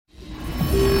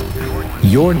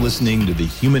You're listening to The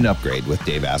Human Upgrade with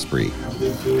Dave Asprey,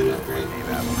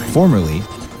 formerly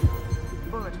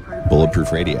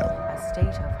Bulletproof Radio. A state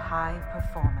of high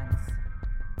performance.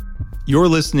 You're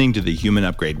listening to The Human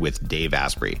Upgrade with Dave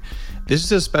Asprey. This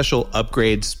is a special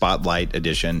Upgrade Spotlight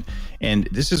edition, and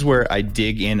this is where I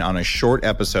dig in on a short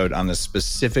episode on a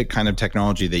specific kind of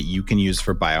technology that you can use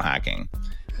for biohacking.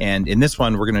 And in this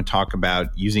one, we're going to talk about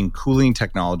using cooling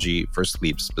technology for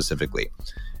sleep specifically.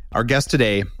 Our guest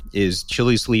today is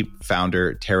ChiliSleep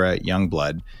founder Tara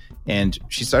Youngblood, and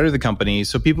she started the company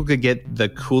so people could get the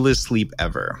coolest sleep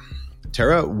ever.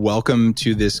 Tara, welcome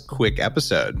to this quick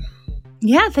episode.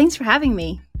 Yeah, thanks for having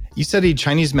me. You studied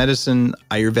Chinese medicine,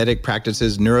 Ayurvedic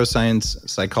practices, neuroscience,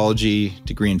 psychology,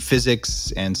 degree in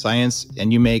physics and science,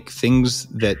 and you make things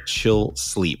that chill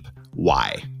sleep.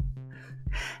 Why?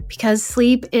 Because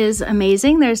sleep is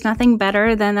amazing. There's nothing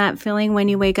better than that feeling when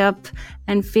you wake up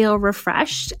and feel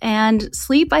refreshed. And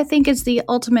sleep, I think, is the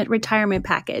ultimate retirement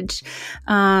package.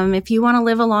 If you want to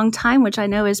live a long time, which I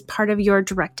know is part of your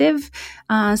directive,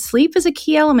 sleep is a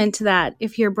key element to that.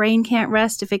 If your brain can't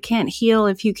rest, if it can't heal,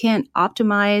 if you can't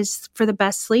optimize for the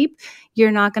best sleep,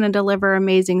 you're not going to deliver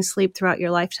amazing sleep throughout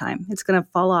your lifetime. It's going to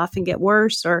fall off and get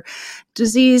worse, or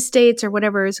disease states or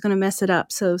whatever is going to mess it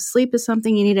up. So sleep is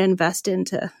something you need to invest in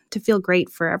to feel great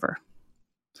forever.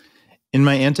 In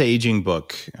my anti-aging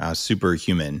book,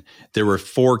 Superhuman, there were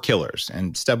 4 killers.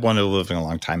 And step 1 of living a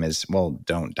long time is, well,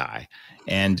 don't die.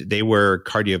 And they were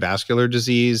cardiovascular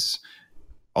disease,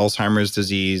 Alzheimer's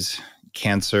disease,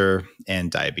 cancer,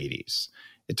 and diabetes.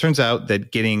 It turns out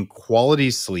that getting quality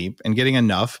sleep and getting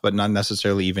enough, but not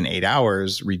necessarily even 8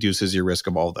 hours, reduces your risk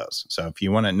of all of those. So if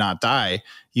you want to not die,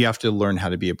 you have to learn how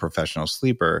to be a professional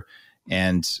sleeper.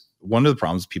 And one of the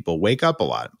problems, people wake up a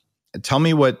lot. Tell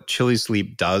me what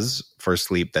ChiliSleep does for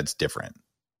sleep that's different.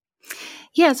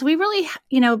 Yeah, so we really,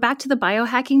 back to the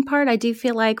biohacking part, I do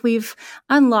feel like we've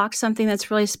unlocked something that's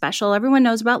really special. Everyone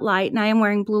knows about light, and I am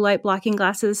wearing blue light blocking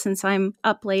glasses since I'm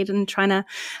up late and trying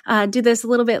to do this a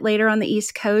little bit later on the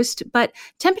East Coast. But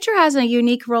temperature has a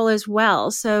unique role as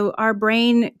well. So our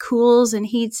brain cools and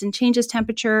heats and changes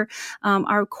temperature.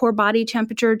 Our core body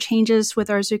temperature changes with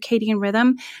our circadian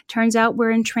rhythm. Turns out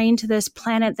we're entrained to this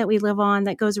planet that we live on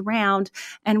that goes around,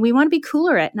 and we want to be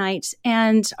cooler at night.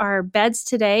 And our beds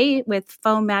today with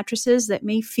foam mattresses that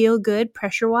may feel good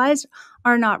pressure-wise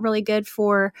are not really good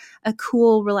for a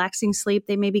cool, relaxing sleep.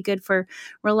 They may be good for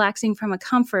relaxing from a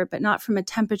comfort, but not from a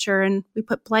temperature. And we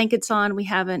put blankets on. We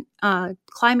have a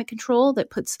climate control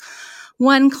that puts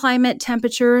one climate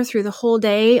temperature through the whole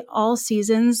day, all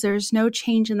seasons. There's no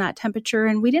change in that temperature.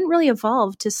 And we didn't really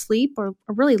evolve to sleep or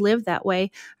really live that way.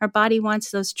 Our body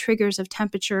wants those triggers of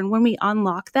temperature. And when we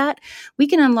unlock that, we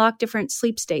can unlock different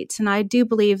sleep states. And I do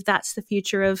believe that's the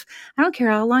future of, I don't care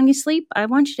how long you sleep. I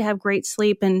want you to have great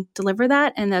sleep and deliver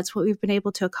that. And that's what we've been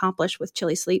able to accomplish with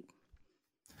ChiliSleep.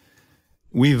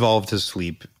 We evolved to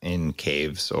sleep in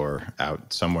caves or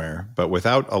out somewhere, but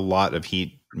without a lot of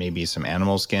heat, maybe some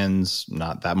animal skins,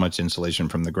 not that much insulation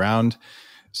from the ground.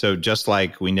 So just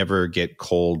like we never get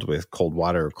cold with cold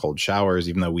water or cold showers,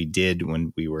 even though we did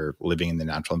when we were living in the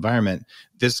natural environment,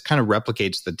 this kind of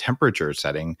replicates the temperature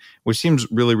setting, which seems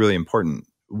really, really important.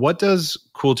 What does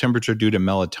cool temperature do to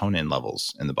melatonin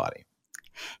levels in the body?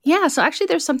 Yeah, so actually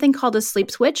there's something called a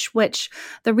sleep switch, which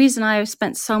the reason I've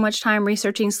spent so much time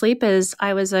researching sleep is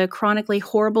I was a chronically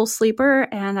horrible sleeper,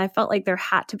 and I felt like there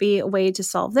had to be a way to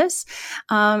solve this.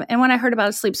 And when I heard about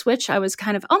a sleep switch, I was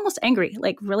kind of almost angry,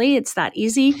 like, really, it's that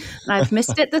easy? And I've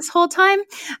missed it this whole time.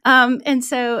 And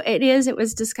so it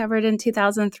was discovered in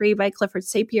 2003 by Clifford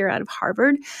Sapir out of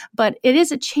Harvard, but it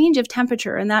is a change of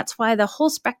temperature. And that's why the whole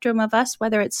spectrum of us,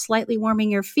 whether it's slightly warming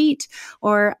your feet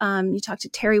or you talk to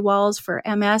Terry Walls for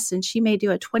MS, and she may do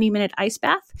a 20-minute ice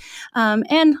bath.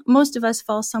 And most of us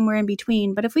fall somewhere in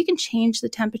between. But if we can change the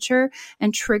temperature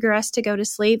and trigger us to go to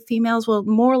sleep, females will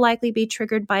more likely be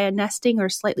triggered by a nesting or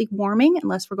slightly warming,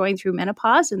 unless we're going through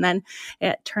menopause, and then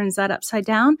it turns that upside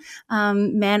down.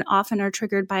 Men often are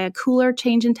triggered by a cooler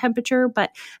change in temperature.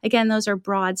 But again, those are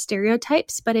broad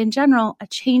stereotypes. But in general, a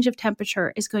change of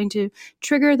temperature is going to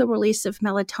trigger the release of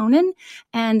melatonin,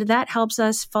 and that helps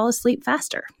us fall asleep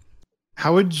faster.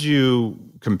 How would you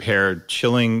compare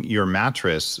chilling your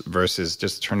mattress versus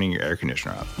just turning your air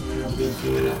conditioner up?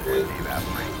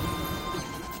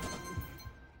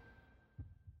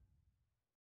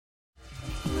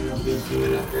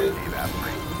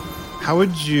 How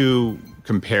would you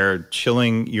compare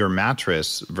chilling your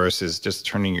mattress versus just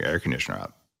turning your air conditioner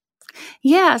up?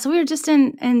 Yeah, so we were just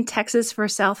in Texas for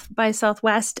South by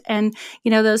Southwest, and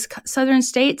those southern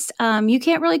states, you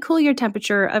can't really cool your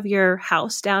temperature of your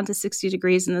house down to 60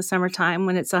 degrees in the summertime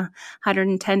when it's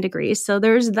 110 degrees. So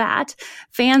there's that.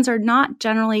 Fans are not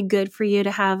generally good for you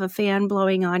to have a fan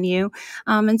blowing on you,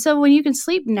 and so when you can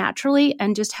sleep naturally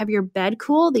and just have your bed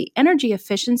cool, the energy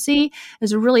efficiency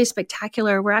is really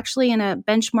spectacular. We're actually in a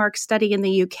benchmark study in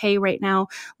the UK right now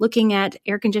looking at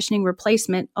air conditioning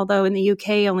replacement, although in the UK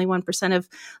only 1% of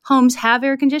homes have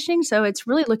air conditioning. So it's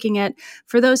really looking at,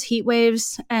 for those heat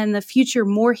waves and the future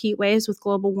more heat waves with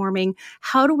global warming,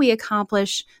 how do we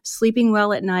accomplish sleeping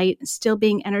well at night, still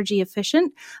being energy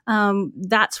efficient?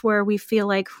 That's where we feel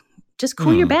like just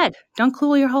cool your bed. Don't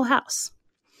cool your whole house.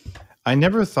 I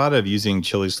never thought of using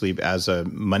ChiliSleep as a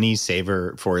money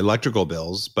saver for electrical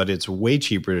bills, but it's way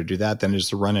cheaper to do that than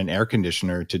just to run an air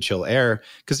conditioner to chill air,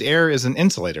 because air is an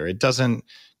insulator. It doesn't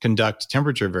conduct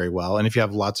temperature very well. And if you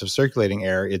have lots of circulating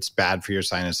air, it's bad for your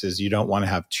sinuses. You don't want to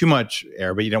have too much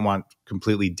air, but you don't want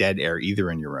completely dead air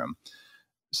either in your room.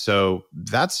 So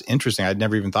that's interesting. I'd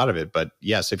never even thought of it. But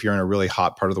yes, if you're in a really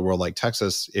hot part of the world like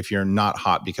Texas, if you're not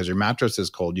hot because your mattress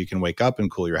is cold, you can wake up and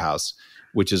cool your house,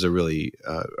 which is a really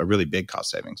big cost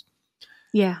savings.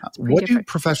 Yeah. What do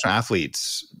professional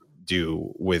athletes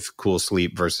do with cool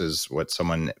sleep versus what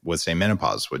someone with, say,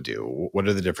 menopause would do? What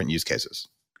are the different use cases?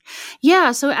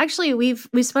 Yeah, so actually we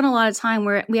spent a lot of time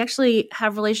where we actually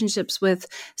have relationships with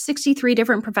 63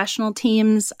 different professional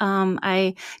teams.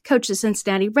 I coach the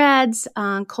Cincinnati Reds.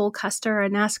 Cole Custer, a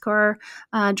NASCAR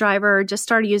driver, just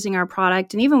started using our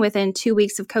product. And even within 2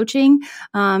 weeks of coaching,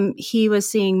 he was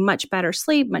seeing much better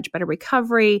sleep, much better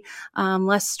recovery,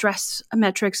 less stress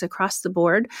metrics across the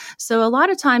board. So a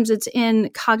lot of times it's in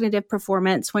cognitive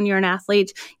performance. When you're an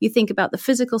athlete, you think about the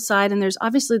physical side, and there's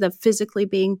obviously the physically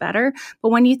being better. But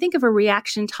when you think of a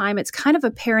reaction time, it's kind of a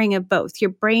pairing of both.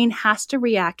 Your brain has to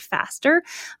react faster.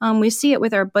 We see it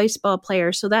with our baseball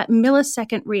players. So that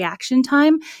millisecond reaction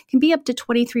time can be up to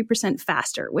 23%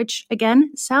 faster, which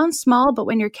again, sounds small, but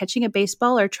when you're catching a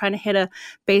baseball or trying to hit a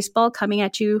baseball coming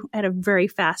at you at a very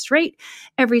fast rate,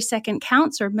 every second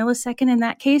counts, or millisecond in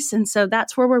that case. And so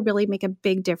that's where we really make a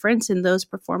big difference in those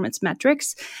performance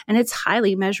metrics. And it's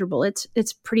highly measurable.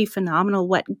 It's pretty phenomenal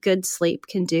what good sleep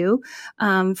can do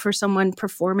for someone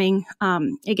performing,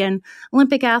 again,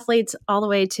 Olympic athletes all the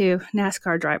way to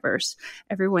NASCAR drivers.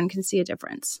 Everyone can see a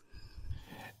difference.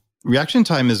 Reaction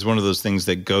time is one of those things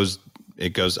that goes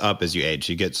up as you age.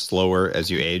 You get slower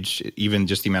as you age, even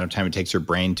just the amount of time it takes your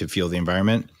brain to feel the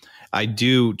environment. I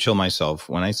do chill myself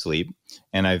when I sleep.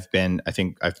 And I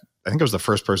think I was the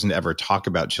first person to ever talk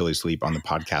about ChiliSleep on the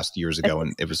podcast years ago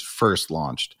when it was first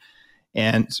launched.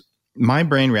 And my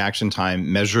brain reaction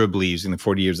time, measurably using the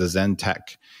 40 years of Zen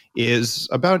tech, is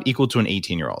about equal to an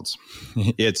 18-year-old's.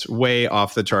 It's way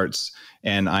off the charts,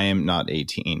 and I am not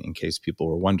 18, in case people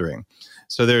were wondering.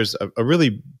 So there's a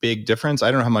really big difference.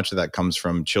 I don't know how much of that comes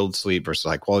from chilled sleep versus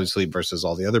high quality sleep versus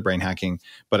all the other brain hacking,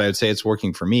 but I would say it's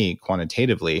working for me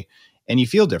quantitatively, and you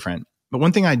feel different. But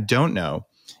one thing I don't know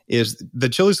is the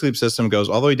ChiliSleep system goes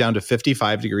all the way down to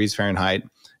 55 degrees Fahrenheit,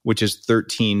 which is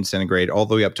 13 centigrade, all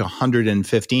the way up to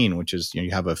 115, which is, you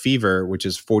have a fever, which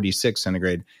is 46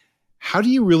 centigrade. How do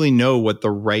you really know what the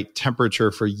right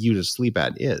temperature for you to sleep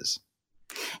at is?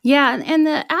 Yeah, and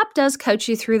the app does coach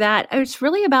you through that. It's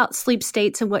really about sleep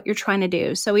states and what you're trying to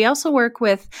do. So we also work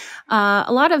with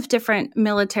a lot of different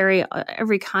military,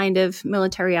 every kind of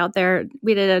military out there.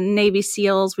 We did a Navy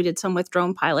SEALs, we did some with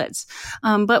drone pilots.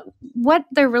 But what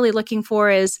they're really looking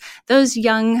for is those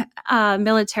young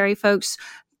military folks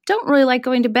don't really like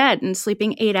going to bed and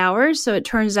sleeping 8 hours. So it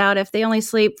turns out if they only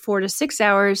sleep 4 to 6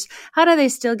 hours, how do they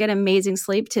still get amazing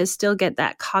sleep to still get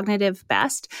that cognitive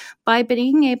best? By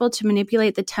being able to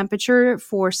manipulate the temperature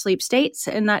for sleep states,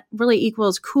 and that really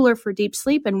equals cooler for deep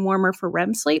sleep and warmer for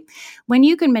REM sleep. When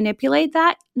you can manipulate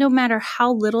that, no matter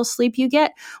how little sleep you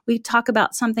get, we talk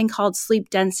about something called sleep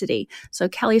density. So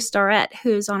Kelly Starrett,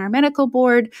 who's on our medical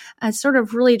board, sort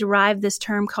of really derived this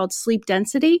term called sleep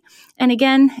density. And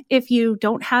again, if you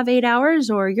don't have 8 hours,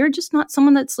 or you're just not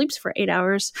someone that sleeps for 8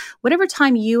 hours, whatever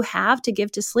time you have to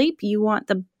give to sleep, you want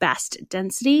the best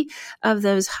density of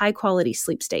those high quality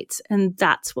sleep states. And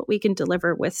that's what we can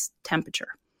deliver with temperature.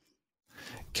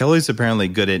 Kelly's apparently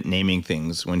good at naming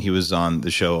things. When he was on the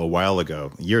show a while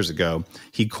ago, years ago,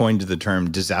 he coined the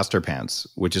term disaster pants,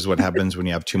 which is what happens when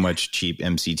you have too much cheap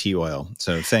MCT oil.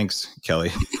 So thanks, Kelly.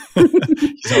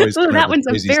 He's always that one's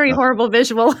a very horrible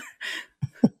visual.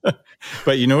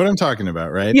 But you know what I'm talking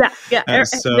about, right? Yeah.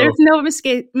 There's no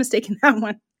mistake in that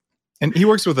one. And he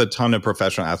works with a ton of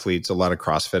professional athletes, a lot of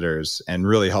CrossFitters, and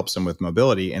really helps them with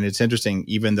mobility. And it's interesting,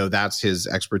 even though that's his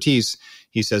expertise,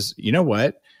 he says, you know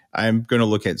what? I'm going to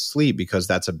look at sleep because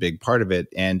that's a big part of it.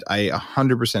 And I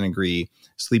 100% agree.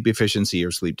 Sleep efficiency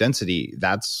or sleep density,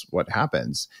 that's what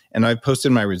happens. And I've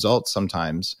posted my results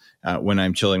sometimes when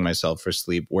I'm chilling myself for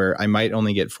sleep, where I might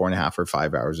only get 4.5 or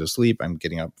 5 hours of sleep. I'm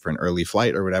getting up for an early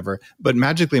flight or whatever. But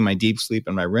magically, my deep sleep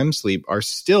and my REM sleep are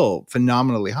still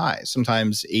phenomenally high.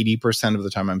 Sometimes 80% of the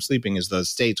time I'm sleeping is those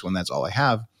states when that's all I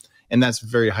have. And that's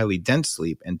very highly dense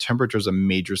sleep. And temperature is a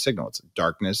major signal. It's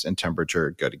darkness and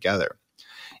temperature go together.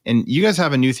 And you guys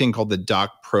have a new thing called the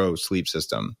Doc Pro sleep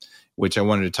system, which I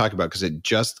wanted to talk about because it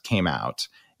just came out.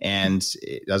 And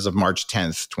as of March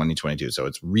 10th, 2022. So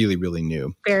it's really, really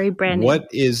new. Very brand new. What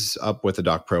is up with the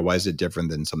Doc Pro? Why is it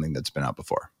different than something that's been out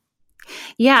before?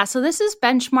 Yeah, so this is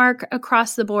benchmark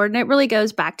across the board, and it really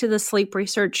goes back to the sleep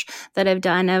research that I've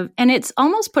done. And it's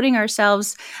almost putting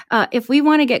ourselves, if we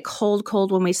want to get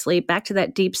cold when we sleep, back to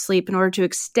that deep sleep in order to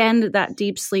extend that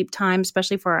deep sleep time,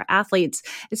 especially for our athletes.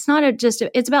 It's not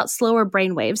it's about slower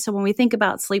brain waves. So when we think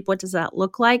about sleep, what does that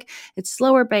look like? It's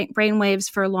slower brain waves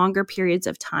for longer periods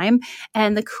of time.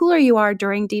 And the cooler you are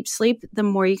during deep sleep, the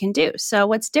more you can do. So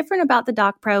what's different about the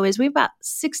Doc Pro is we've got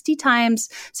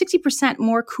 60%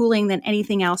 more cooling than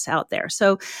anything else out there.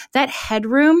 So that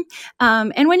headroom,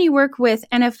 and when you work with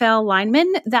NFL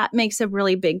linemen, that makes a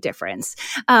really big difference.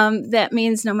 That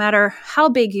means no matter how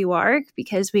big you are,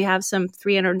 because we have some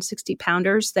 360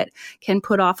 pounders that can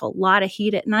put off a lot of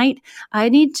heat at night, I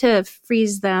need to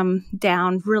freeze them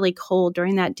down really cold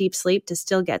during that deep sleep to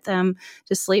still get them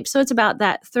to sleep. So it's about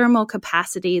that thermal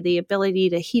capacity, the ability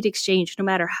to heat exchange no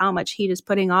matter how much heat is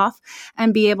putting off,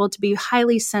 and be able to be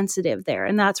highly sensitive there.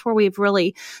 And that's where we've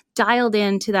really dialed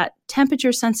into that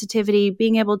temperature sensitivity,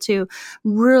 being able to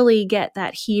really get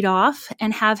that heat off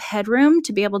and have headroom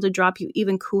to be able to drop you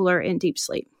even cooler in deep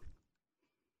sleep.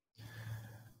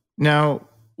 Now,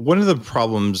 one of the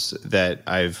problems that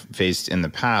I've faced in the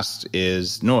past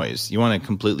is noise. You want a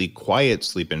completely quiet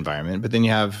sleep environment, but then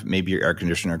you have maybe your air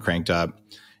conditioner cranked up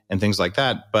and things like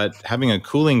that. But having a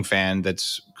cooling fan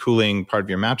that's cooling part of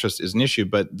your mattress is an issue.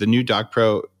 But the new Doc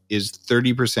Pro is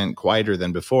 30% quieter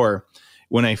than before.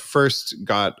 When I first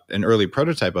got an early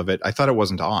prototype of it, I thought it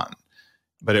wasn't on,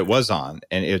 but it was on,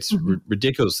 and it's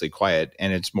ridiculously quiet,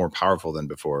 and it's more powerful than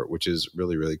before, which is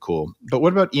really, really cool. But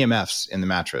what about EMFs in the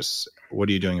mattress? What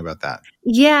are you doing about that?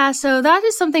 Yeah, so that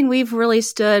is something we've really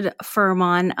stood firm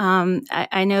on.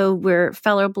 I know we're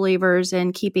fellow believers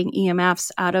in keeping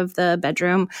EMFs out of the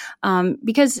bedroom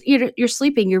because you're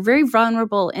sleeping. You're very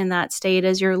vulnerable in that state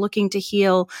as you're looking to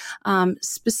heal,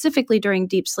 specifically during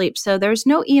deep sleep. So there's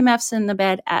no EMFs in the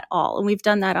bed at all. And we've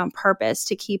done that on purpose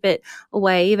to keep it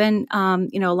away. Even,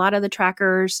 a lot of the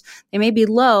trackers, they may be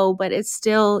low, but it's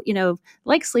still,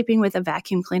 like sleeping with a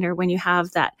vacuum cleaner when you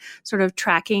have that sort of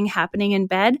tracking happening in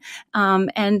bed.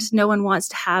 And no one wants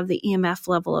to have the EMF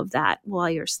level of that while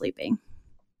you're sleeping.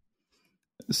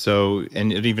 So,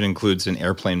 and it even includes an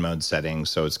airplane mode setting,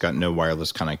 so it's got no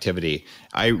wireless connectivity.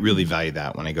 I really value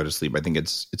that when I go to sleep. I think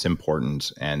it's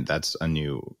important, and that's a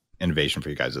new innovation for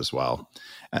you guys as well.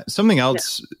 Something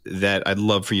else that I'd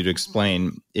love for you to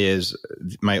explain is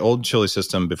my old chili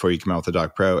system before you came out with the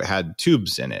Doc Pro had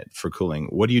tubes in it for cooling.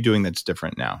 What are you doing that's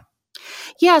different now?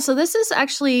 Yeah, so this is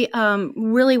actually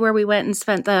really where we went and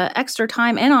spent the extra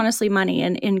time and honestly money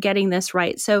in getting this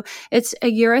right. So it's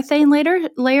a urethane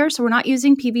layer. So we're not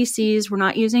using PVCs. We're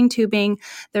not using tubing.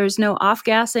 There's no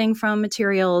off-gassing from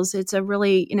materials. It's a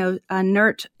really,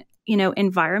 inert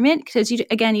environment, because you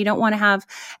don't want to have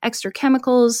extra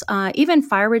chemicals, even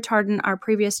fire retardant. Our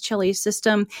previous chili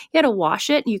system, you had to wash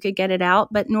it, you could get it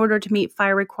out, but in order to meet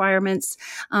fire requirements,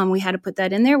 we had to put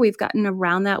that in there. We've gotten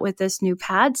around that with this new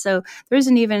pad. So there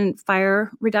isn't even fire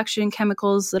reduction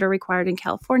chemicals that are required in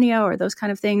California or those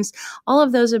kind of things. All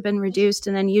of those have been reduced.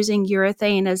 And then using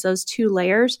urethane as those two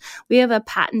layers, we have a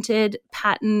patent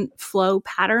flow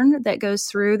pattern that goes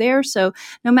through there. So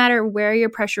no matter where your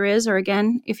pressure is, or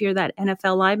again, if you're that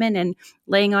NFL lineman and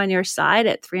laying on your side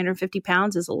at 350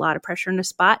 pounds is a lot of pressure in a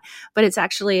spot, but it's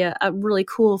actually a really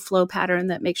cool flow pattern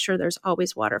that makes sure there's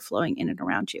always water flowing in and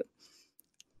around you.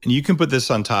 And you can put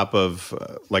this on top of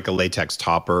like a latex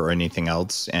topper or anything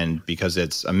else, and because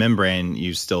it's a membrane,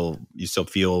 you still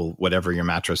feel whatever your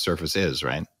mattress surface is,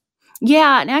 right?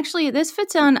 Yeah, and actually this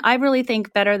fits on, I really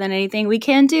think, better than anything. We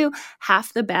can do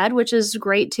half the bed, which is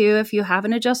great too if you have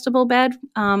an adjustable bed,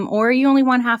 or you only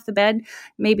want half the bed.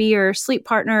 Maybe your sleep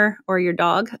partner or your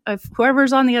dog, if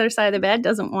whoever's on the other side of the bed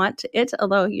doesn't want it,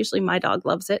 although usually my dog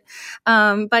loves it.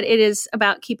 But it is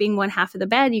about keeping one half of the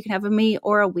bed. You can have a me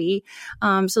or a we.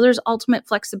 So there's ultimate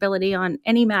flexibility on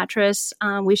any mattress.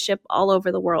 We ship all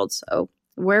over the world. So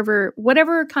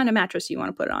whatever kind of mattress you want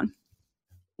to put on.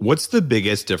 What's the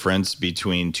biggest difference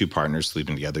between two partners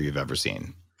sleeping together you've ever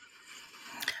seen?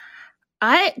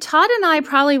 Todd and I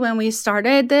probably, when we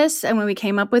started this and when we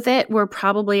came up with it, were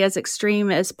probably as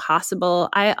extreme as possible.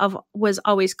 Was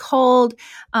always cold,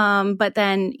 but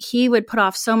then he would put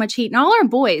off so much heat. And all our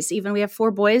boys, even we have 4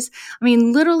 boys. I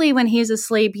mean, literally when he's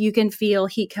asleep, you can feel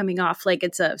heat coming off like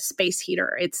it's a space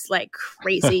heater. It's like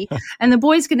crazy. And the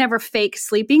boys could never fake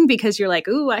sleeping because you're like,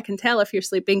 ooh, I can tell if you're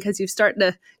sleeping because you start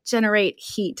to generate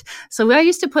heat. So I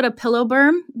used to put a pillow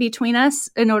berm between us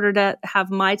in order to have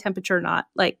my temperature not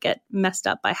like get messed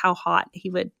up by how hot he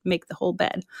would make the whole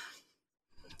bed.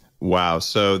 Wow.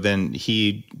 So then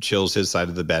he chills his side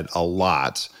of the bed a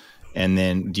lot. And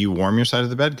then do you warm your side of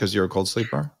the bed because you're a cold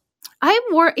sleeper?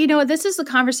 This is the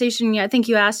conversation I think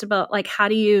you asked about, like, how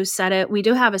do you set it? We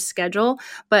do have a schedule,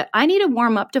 but I need to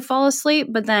warm up to fall asleep.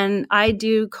 But then I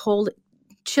do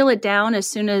chill it down as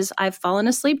soon as I've fallen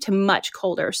asleep to much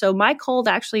colder. So my cold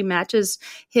actually matches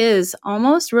his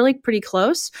almost, really pretty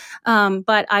close.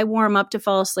 But I warm up to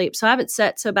fall asleep. So I have it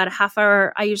set so about a half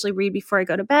hour. I usually read before I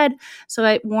go to bed. So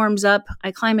it warms up.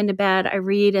 I climb into bed, I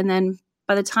read, and then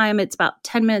by the time it's about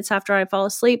 10 minutes after I fall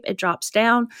asleep, it drops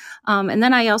down. And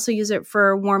then I also use it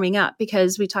for warming up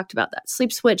because we talked about that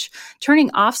sleep switch.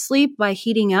 Turning off sleep by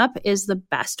heating up is the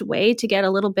best way to get a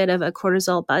little bit of a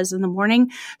cortisol buzz in the morning.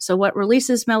 So what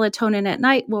releases melatonin at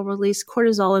night will release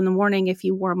cortisol in the morning if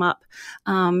you warm up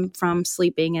from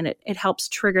sleeping. And it helps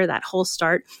trigger that whole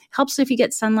start. Helps if you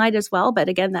get sunlight as well. But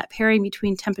again, that pairing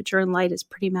between temperature and light is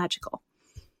pretty magical.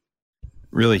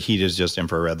 Really, heat is just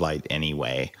infrared light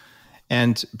anyway.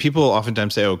 And people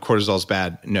oftentimes say, oh, cortisol is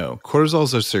bad. No, cortisol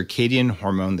is a circadian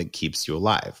hormone that keeps you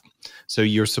alive. So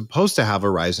you're supposed to have a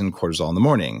rise in cortisol in the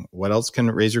morning. What else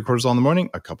can raise your cortisol in the morning?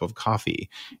 A cup of coffee.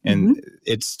 And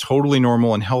it's totally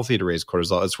normal and healthy to raise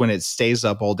cortisol. It's when it stays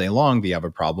up all day long that you have a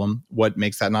problem. What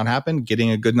makes that not happen?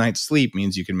 Getting a good night's sleep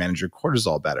means you can manage your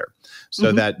cortisol better.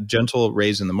 So that gentle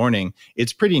raise in the morning,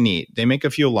 it's pretty neat. They make a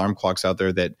few alarm clocks out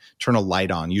there that turn a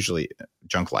light on, usually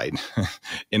junk light,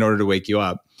 in order to wake you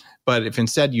up. But if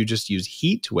instead you just use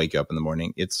heat to wake you up in the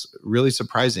morning, it's really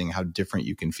surprising how different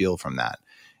you can feel from that.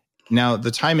 Now, the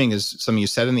timing is something you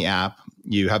set in the app.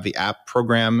 You have the app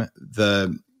program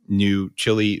the new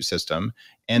Chili system,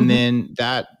 and then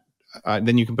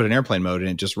you can put an airplane mode,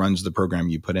 and it just runs the program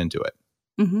you put into it.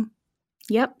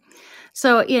 Yep.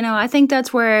 So, I think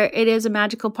that's where it is a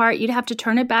magical part. You'd have to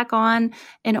turn it back on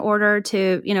in order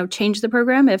to, change the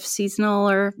program if seasonal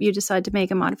or you decide to make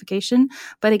a modification.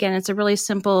 But again, it's a really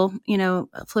simple,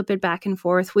 flip it back and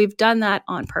forth. We've done that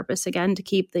on purpose, again, to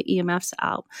keep the EMFs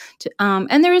out.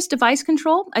 And there is device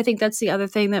control. I think that's the other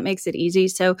thing that makes it easy.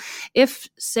 So if,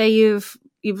 say, you've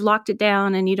locked it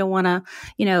down and you don't want to,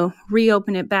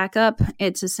 reopen it back up,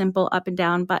 it's a simple up and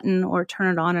down button or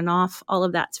turn it on and off. All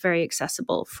of that's very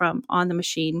accessible from on the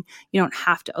machine. You don't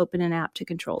have to open an app to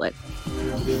control it.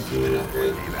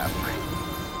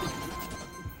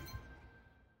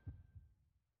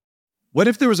 What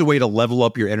if there was a way to level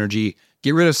up your energy,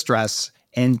 get rid of stress,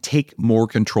 and take more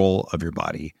control of your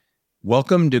body?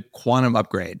 Welcome to Quantum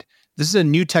Upgrade. This is a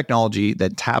new technology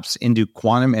that taps into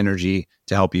quantum energy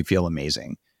to help you feel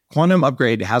amazing. Quantum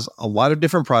Upgrade has a lot of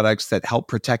different products that help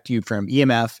protect you from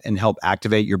EMF and help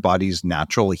activate your body's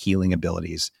natural healing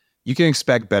abilities. You can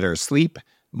expect better sleep,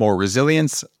 more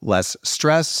resilience, less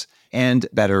stress, and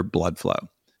better blood flow.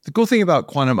 The cool thing about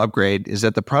Quantum Upgrade is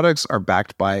that the products are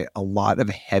backed by a lot of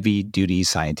heavy-duty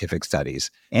scientific studies,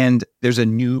 and there's a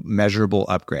new measurable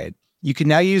upgrade. You can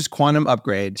now use Quantum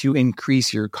Upgrade to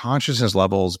increase your consciousness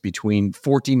levels between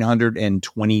 1400 and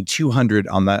 2200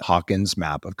 on the Hawkins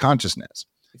map of consciousness.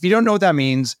 If you don't know what that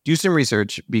means, do some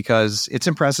research because it's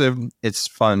impressive, it's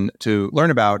fun to learn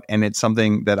about, and it's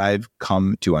something that I've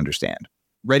come to understand.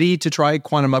 Ready to try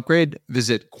Quantum Upgrade?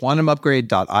 Visit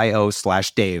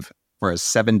quantumupgrade.io/Dave for a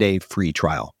 7-day free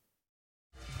trial.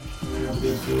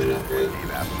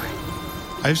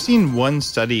 I've seen one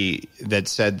study that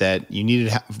said that you need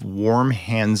to have warm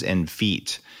hands and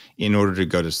feet in order to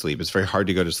go to sleep. It's very hard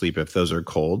to go to sleep if those are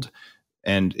cold.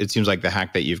 And it seems like the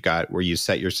hack that you've got where you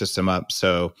set your system up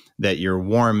so that you're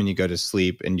warm and you go to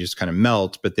sleep and you just kind of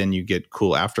melt, but then you get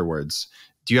cool afterwards.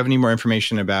 Do you have any more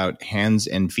information about hands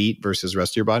and feet versus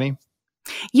rest of your body?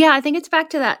 Yeah, I think it's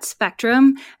back to that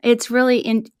spectrum. It's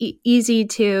really easy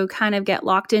to kind of get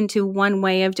locked into one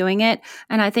way of doing it,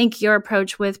 and I think your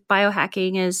approach with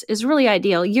biohacking is really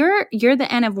ideal. You're the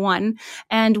N of one,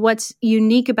 and what's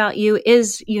unique about you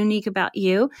is unique about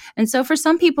you. And so, for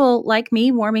some people like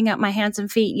me, warming up my hands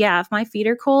and feet, yeah, if my feet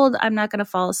are cold, I'm not going to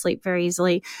fall asleep very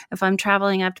easily. If I'm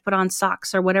traveling, I have to put on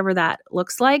socks or whatever that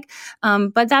looks like.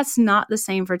 But that's not the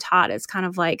same for Todd. It's kind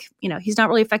of like, he's not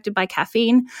really affected by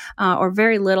caffeine or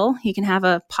very little. He can have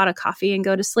a pot of coffee and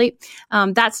go to sleep.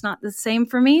 That's not the same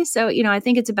for me. So, I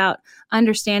think it's about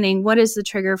understanding what is the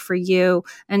trigger for you.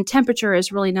 And temperature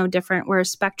is really no different. We're a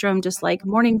spectrum, just like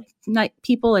morning, night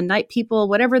people and night people,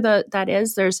 whatever that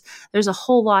is. There's a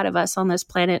whole lot of us on this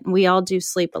planet, and we all do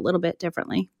sleep a little bit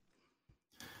differently.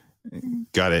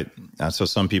 Got it. So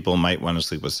some people might want to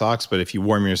sleep with socks, but if you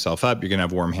warm yourself up, you're going to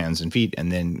have warm hands and feet,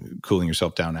 and then cooling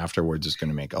yourself down afterwards is going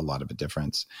to make a lot of a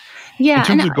difference. Yeah. In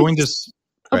terms of going to...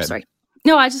 Oh, sorry.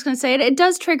 No, I was just going to say it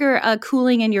does trigger a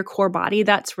cooling in your core body.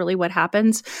 That's really what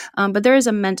happens. But there is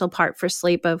a mental part for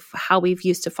sleep of how we've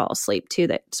used to fall asleep too.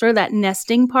 That sort of that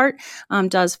nesting part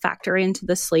does factor into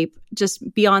the sleep,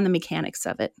 just beyond the mechanics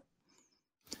of it.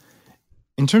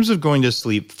 In terms of going to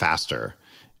sleep faster,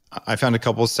 I found a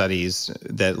couple of studies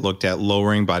that looked at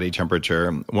lowering body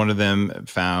temperature. One of them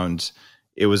found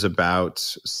it was about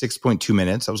 6.2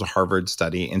 minutes. That was a Harvard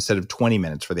study instead of 20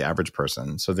 minutes for the average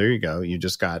person. So there you go. You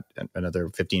just got another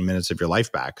 15 minutes of your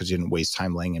life back because you didn't waste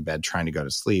time laying in bed trying to go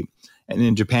to sleep. And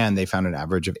in Japan, they found an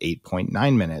average of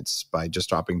 8.9 minutes by just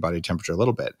dropping body temperature a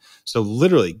little bit. So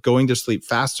literally going to sleep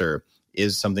faster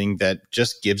is something that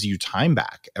just gives you time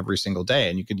back every single day.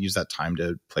 And you can use that time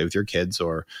to play with your kids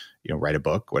or, write a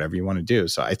book, whatever you want to do.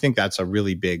 So I think that's a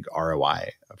really big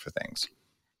ROI for things.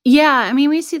 Yeah, I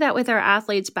mean, we see that with our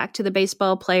athletes, back to the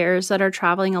baseball players that are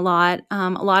traveling a lot. A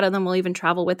lot of them will even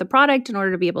travel with the product in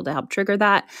order to be able to help trigger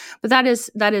that. But that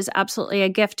is absolutely a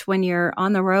gift when you're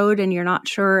on the road and you're not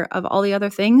sure of all the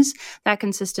other things. That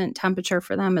consistent temperature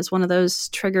for them is one of those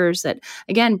triggers that,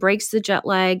 again, breaks the jet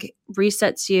lag,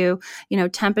 resets you.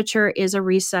 Temperature is a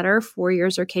resetter for your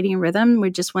circadian rhythm.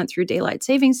 We just went through daylight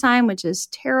savings time, which is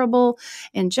terrible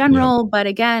in general. Yeah. But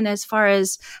again, as far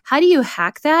as how do you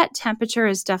hack that, temperature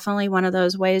is definitely one of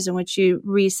those ways in which you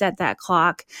reset that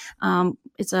clock.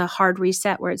 It's a hard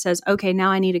reset where it says, okay, now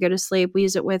I need to go to sleep. We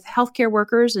use it with healthcare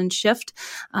workers and shift.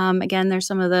 Again, there's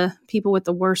some of the people with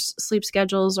the worst sleep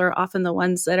schedules are often the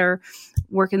ones that are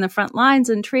working the front lines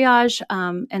and triage,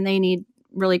 and they need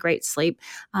really great sleep.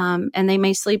 And they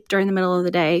may sleep during the middle of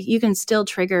the day. You can still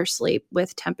trigger sleep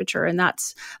with temperature. And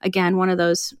that's, again, one of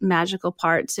those magical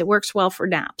parts. It works well for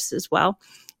naps as well.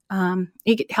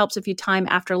 It helps if you time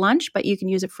after lunch, but you can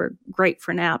use it great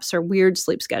for naps or weird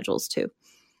sleep schedules too.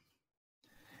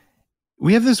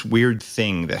 We have this weird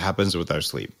thing that happens with our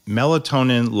sleep.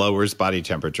 Melatonin lowers body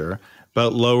temperature,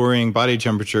 but lowering body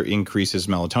temperature increases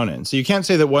melatonin. So you can't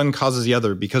say that one causes the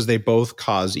other because they both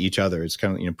cause each other. It's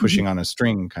kind of, pushing on a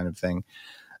string kind of thing.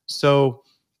 So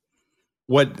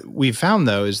what we found,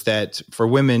 though, is that for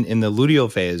women in the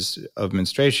luteal phase of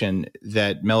menstruation,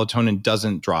 that melatonin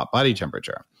doesn't drop body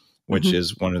temperature, which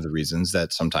is one of the reasons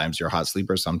that sometimes you're a hot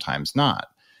sleeper, sometimes not.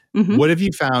 What have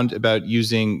you found about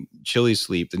using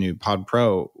ChiliSleep, the new Pod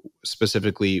Pro,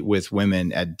 specifically with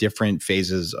women at different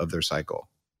phases of their cycle?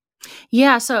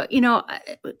 Yeah. So,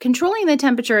 controlling the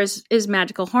temperature is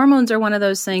magical. Hormones are one of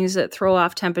those things that throw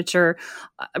off temperature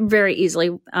very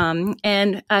easily.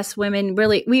 And us women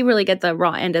we really get the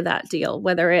raw end of that deal,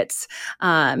 whether it's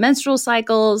menstrual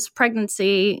cycles,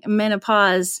 pregnancy,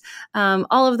 menopause,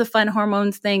 all of the fun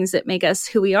hormone things that make us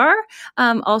who we are,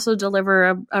 also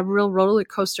deliver a real roller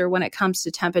coaster when it comes to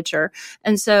temperature.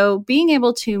 And so being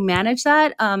able to manage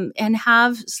that and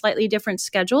have slightly different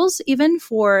schedules, even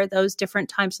for those different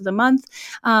times of the month,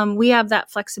 we have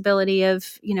that flexibility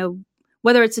of,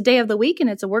 whether it's a day of the week and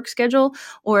it's a work schedule,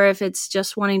 or if it's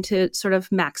just wanting to sort of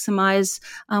maximize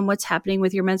what's happening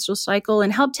with your menstrual cycle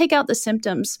and help take out the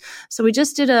symptoms. So we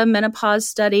just did a menopause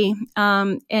study,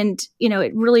 and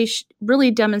it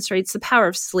really demonstrates the power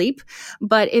of sleep.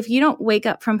 But if you don't wake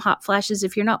up from hot flashes,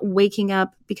 if you're not waking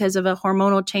up because of a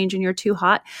hormonal change and you're too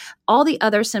hot, all the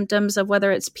other symptoms of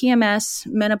whether it's PMS,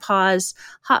 menopause,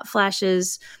 hot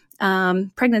flashes,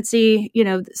 pregnancy,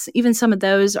 even some of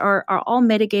those are all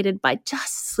mitigated by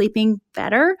just sleeping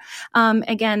better.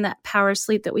 Again, that power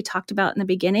sleep that we talked about in the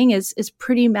beginning is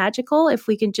pretty magical. If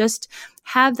we can just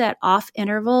have that off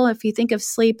interval, if you think of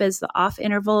sleep as the off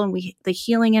interval and the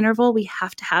healing interval, we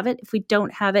have to have it. If we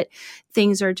don't have it,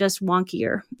 things are just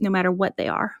wonkier, no matter what they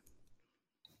are.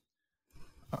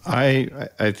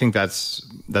 I think that's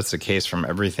the case from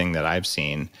everything that I've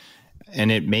seen.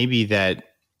 And it may be that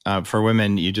For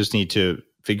women, you just need to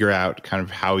figure out kind of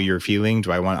how you're feeling.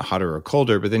 Do I want it hotter or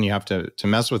colder? But then you have to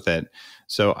mess with it.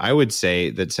 So I would say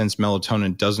that since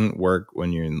melatonin doesn't work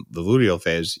when you're in the luteal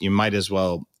phase, you might as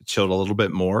well chill a little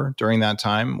bit more during that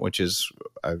time, which is,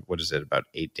 about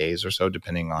 8 days or so,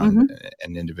 depending on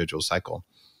an individual cycle.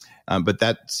 But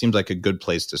that seems like a good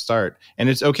place to start. And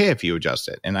it's okay if you adjust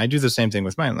it. And I do the same thing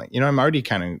with mine. Like, I'm already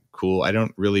kind of cool. I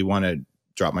don't really want to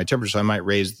drop my temperature. So I might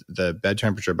raise the bed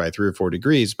temperature by 3 or 4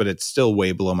 degrees, but it's still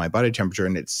way below my body temperature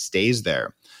and it stays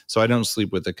there. So I don't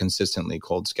sleep with a consistently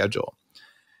cold schedule.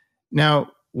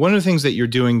 Now, one of the things that you're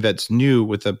doing that's new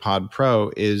with the Pod Pro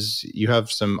is you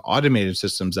have some automated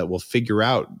systems that will figure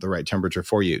out the right temperature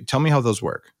for you. Tell me how those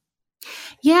work.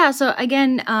 Yeah. So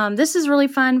again, this is really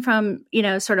fun from,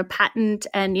 sort of patent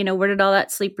and, where did all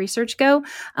that sleep research go?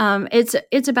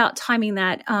 It's about timing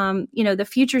that, the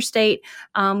future state,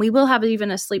 we will have even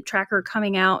a sleep tracker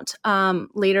coming out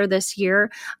later this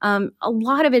year. A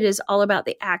lot of it is all about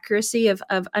the accuracy of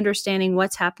understanding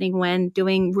what's happening when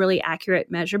doing really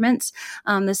accurate measurements.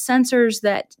 The sensors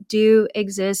that do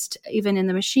exist even in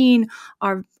the machine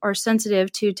are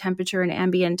sensitive to temperature and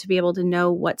ambient to be able to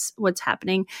know what's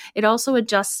happening. It also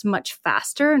adjusts much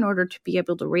faster in order to be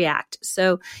able to react.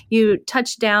 So you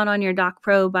touch down on your Dock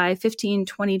Pro by 15,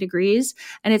 20 degrees,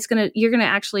 and you're going to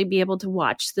actually be able to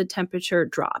watch the temperature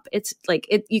drop. It's like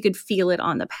you could feel it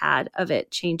on the pad of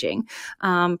it changing.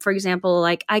 For example,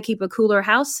 like I keep a cooler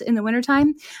house in the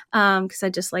wintertime because I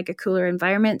just like a cooler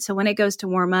environment. So when it goes to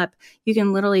warm up, you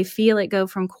can literally feel it go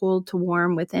from cold to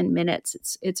warm within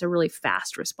minutes. It's a really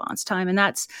fast response time. And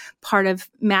that's part of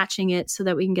matching it so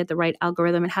that we can get the right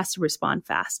algorithm. It has to respond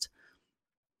fast.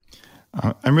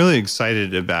 I'm really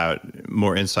excited about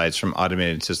more insights from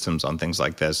automated systems on things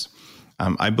like this.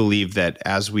 I believe that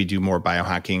as we do more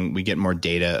biohacking, we get more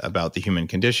data about the human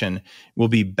condition, we'll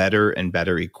be better and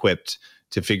better equipped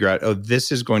to figure out,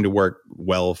 this is going to work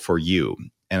well for you.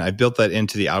 And I built that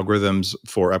into the algorithms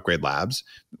for Upgrade Labs.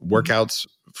 Workouts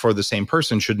for the same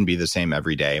person shouldn't be the same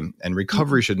every day, and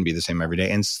recovery shouldn't be the same every day,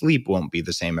 and sleep won't be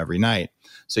the same every night.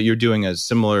 So you're doing a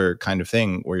similar kind of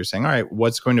thing where you're saying, all right,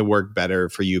 what's going to work better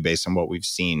for you based on what we've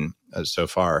seen so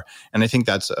far? And I think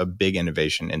that's a big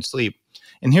innovation in sleep.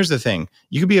 And here's the thing.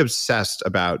 You could be obsessed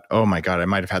about, oh my God, I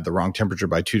might have had the wrong temperature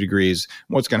by 2 degrees.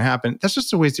 What's going to happen? That's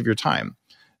just a waste of your time.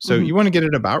 So you want to get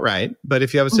it about right. But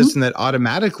if you have a system that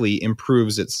automatically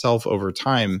improves itself over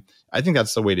time, I think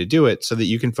that's the way to do it so that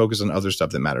you can focus on other stuff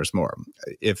that matters more.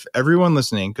 If everyone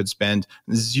listening could spend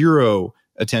 0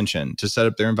 attention to set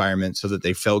up their environment so that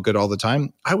they felt good all the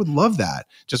time, I would love that.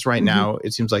 Just right now,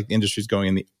 it seems like the industry is going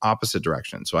in the opposite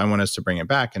direction. So I want us to bring it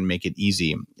back and make it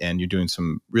easy. And you're doing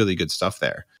some really good stuff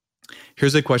there.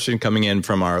 Here's a question coming in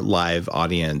from our live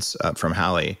audience from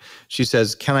Hallie. She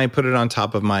says, can I put it on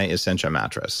top of my Essentia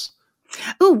mattress?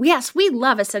 Oh, yes. We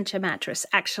love Essentia mattress,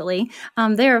 actually.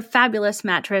 They're a fabulous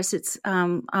mattress. It's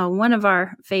one of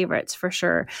our favorites for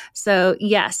sure. So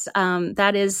yes,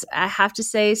 that is, I have to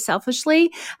say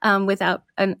selfishly, without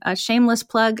a shameless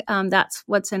plug, that's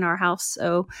what's in our house.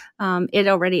 So it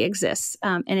already exists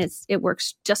and it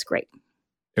works just great.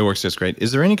 It works just great.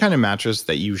 Is there any kind of mattress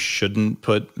that you shouldn't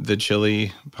put the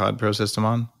Chili Pod Pro system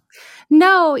on?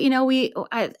 No,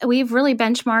 we've really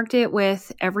benchmarked it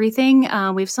with everything.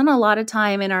 We've spent a lot of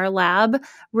time in our lab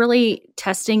really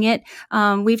testing it.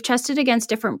 We've tested against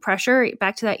different pressure,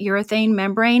 back to that urethane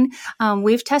membrane.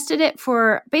 We've tested it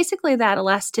for basically that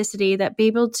elasticity, that be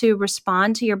able to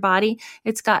respond to your body.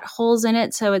 It's got holes in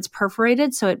it, so it's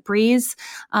perforated, so it breathes.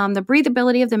 The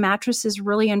breathability of the mattress is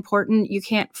really important. You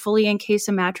can't fully encase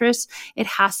a mattress. It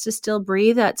has to still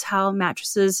breathe. That's how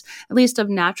mattresses, at least of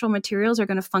natural materials, are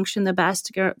going to function the best.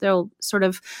 They'll sort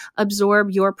of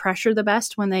absorb your pressure the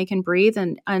best when they can breathe.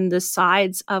 And the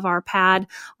sides of our pad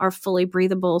are fully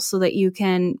breathable so that you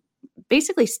can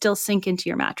basically still sink into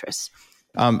your mattress.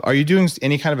 Are you doing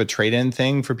any kind of a trade-in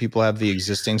thing for people who have the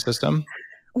existing system?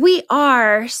 We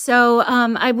are. So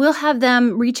I will have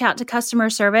them reach out to customer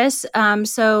service.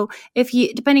 So if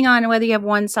you, depending on whether you have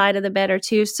one side of the bed or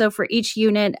two, so for each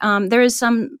unit, there is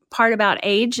some part about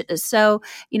age. So,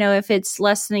 if it's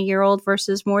less than a year old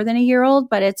versus more than a year old,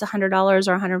 but it's $100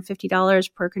 or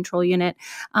 $150 per control unit.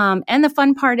 And the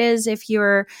fun part is if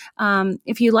you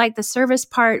like the service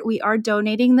part, we are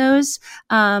donating those.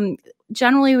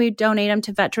 Generally, we donate them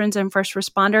to veterans and first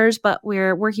responders, but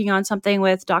we're working on something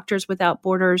with Doctors Without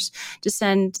Borders to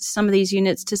send some of these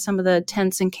units to some of the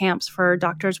tents and camps for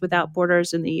Doctors Without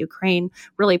Borders in the Ukraine,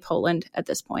 really Poland at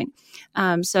this point.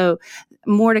 So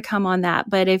more to come on that.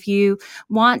 But if you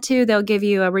want to, they'll give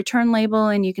you a return label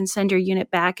and you can send your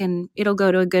unit back and it'll go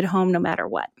to a good home no matter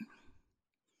what.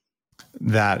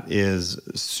 That is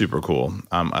super cool.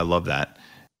 I love that.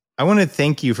 I want to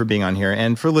thank you for being on here.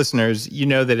 And for listeners, you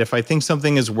know that if I think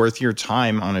something is worth your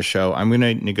time on a show, I'm going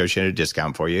to negotiate a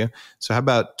discount for you. So how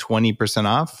about 20%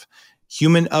 off?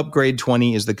 Human Upgrade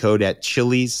 20 is the code at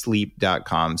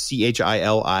ChiliSleep.com,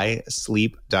 CHILI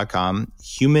sleep.com.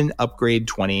 Human Upgrade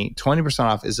 20%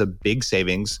 off is a big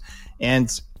savings.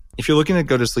 And if you're looking to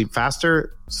go to sleep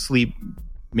faster, sleep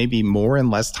maybe more in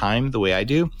less time the way I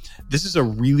do, this is a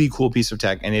really cool piece of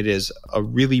tech, and it is a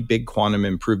really big quantum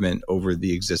improvement over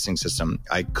the existing system.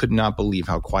 I could not believe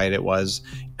how quiet it was,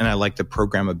 and I like the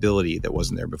programmability that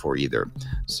wasn't there before either.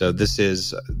 So this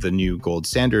is the new gold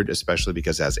standard, especially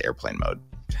because it has airplane mode.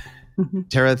 Mm-hmm.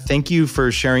 Tara, thank you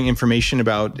for sharing information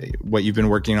about what you've been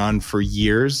working on for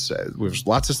years. There's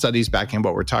lots of studies backing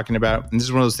what we're talking about, and this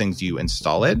is one of those things, you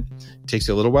install it, it takes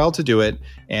you a little while to do it,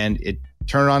 and it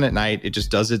turn it on at night, it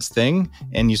just does its thing,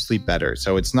 and you sleep better.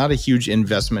 So it's not a huge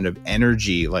investment of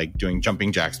energy like doing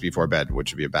jumping jacks before bed,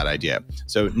 which would be a bad idea.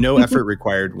 So no effort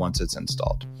required once it's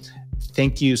installed.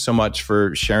 Thank you so much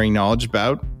for sharing knowledge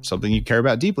about something you care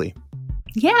about deeply.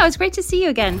 Yeah, it was great to see you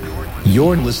again.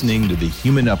 You're listening to The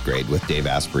Human Upgrade with Dave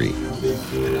Asprey.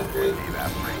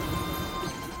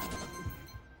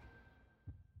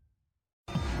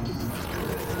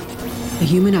 The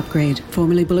Human Upgrade,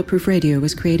 formerly Bulletproof Radio,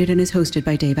 was created and is hosted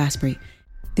by Dave Asprey.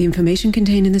 The information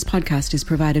contained in this podcast is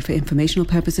provided for informational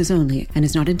purposes only and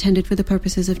is not intended for the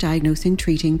purposes of diagnosing,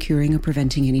 treating, curing, or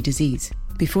preventing any disease.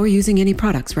 Before using any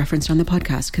products referenced on the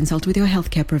podcast, consult with your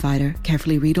healthcare provider,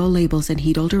 carefully read all labels, and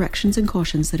heed all directions and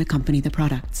cautions that accompany the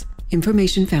products.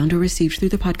 Information found or received through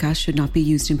the podcast should not be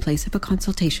used in place of a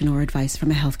consultation or advice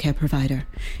from a healthcare provider.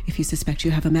 If you suspect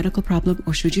you have a medical problem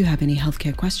or should you have any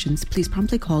healthcare questions, please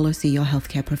promptly call or see your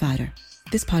healthcare provider.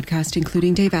 This podcast,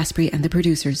 including Dave Asprey and the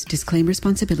producers, disclaim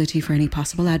responsibility for any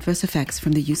possible adverse effects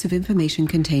from the use of information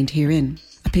contained herein.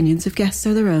 Opinions of guests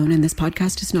are their own, and this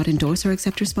podcast does not endorse or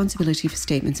accept responsibility for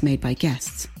statements made by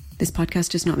guests. This podcast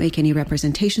does not make any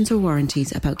representations or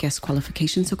warranties about guest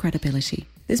qualifications or credibility.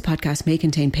 This podcast may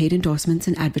contain paid endorsements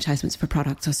and advertisements for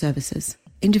products or services.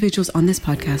 Individuals on this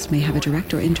podcast may have a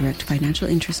direct or indirect financial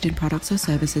interest in products or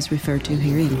services referred to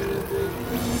herein.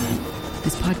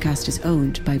 This podcast is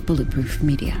owned by Bulletproof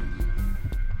Media.